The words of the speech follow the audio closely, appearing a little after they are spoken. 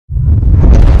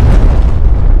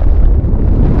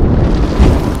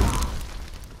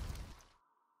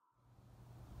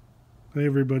Hey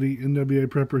everybody, NWA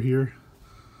Prepper here.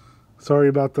 Sorry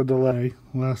about the delay.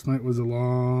 Last night was a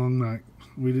long night.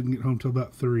 We didn't get home till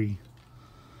about 3.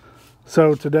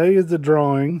 So today is the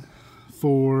drawing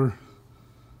for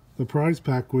the prize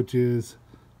pack, which is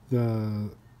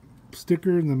the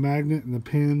sticker and the magnet and the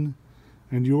pin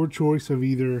and your choice of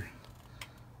either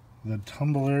the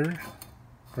tumbler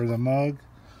or the mug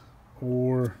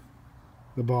or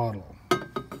the bottle.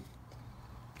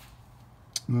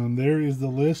 There is the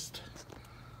list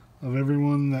of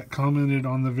everyone that commented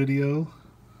on the video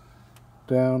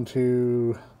down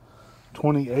to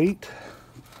 28,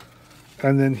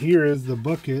 and then here is the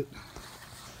bucket.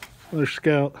 There's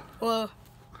Scout. Hello.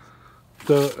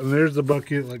 So and there's the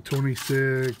bucket, like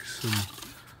 26 and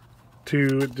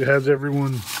 2. It has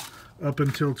everyone up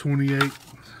until 28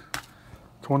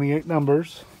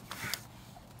 numbers.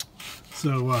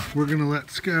 So we're gonna let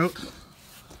Scout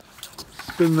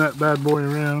spin that bad boy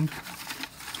around.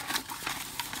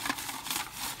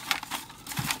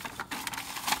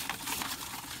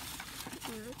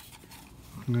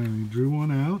 And he drew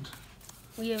one out.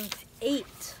 We have 8.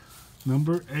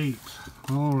 Number 8.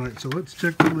 Alright, so let's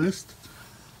check the list.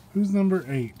 Who's number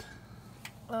 8?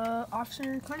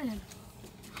 Officer Carnahan.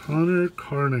 Hunter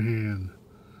Carnahan.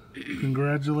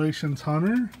 Congratulations,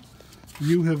 Hunter.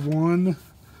 You have won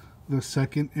the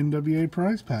second NWA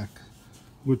prize pack,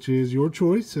 which is your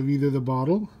choice of either the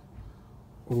bottle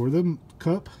or the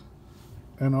cup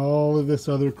and all of this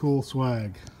other cool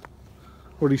swag.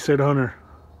 What do you say to Hunter?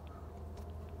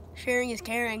 Sharing is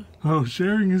caring. Oh,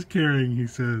 sharing is caring, he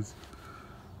says.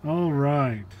 All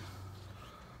right.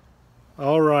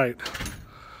 All right.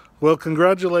 Well,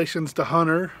 congratulations to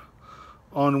Hunter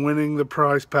on winning the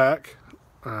prize pack.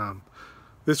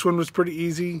 This one was pretty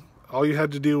easy. All you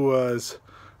had to do was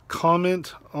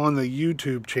comment on the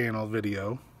YouTube channel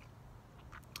video.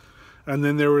 And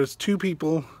then there was 2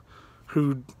 people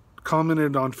who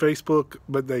commented on Facebook,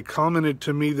 but they commented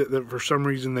to me that for some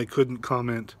reason they couldn't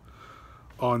comment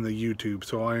on the YouTube,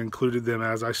 so I included them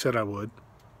as I said I would.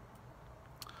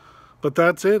 But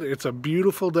that's it. It's a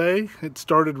beautiful day. It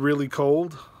started really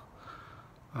cold.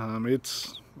 I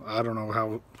don't know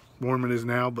how warm it is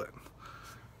now, but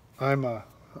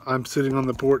I'm sitting on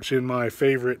the porch in my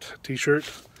favorite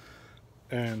t-shirt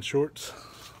and shorts,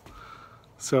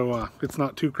 so it's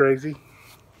not too crazy.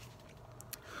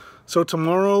 So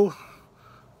tomorrow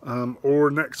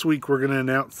or next week we're going to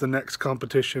announce the next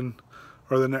competition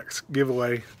or the next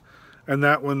giveaway, and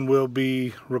that one will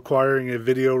be requiring a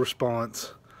video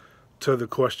response to the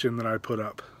question that I put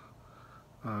up.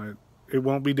 It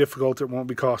won't be difficult, it won't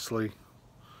be costly,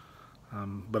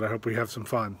 but I hope we have some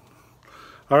fun.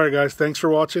 Alright guys, thanks for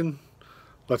watching.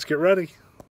 Let's get ready.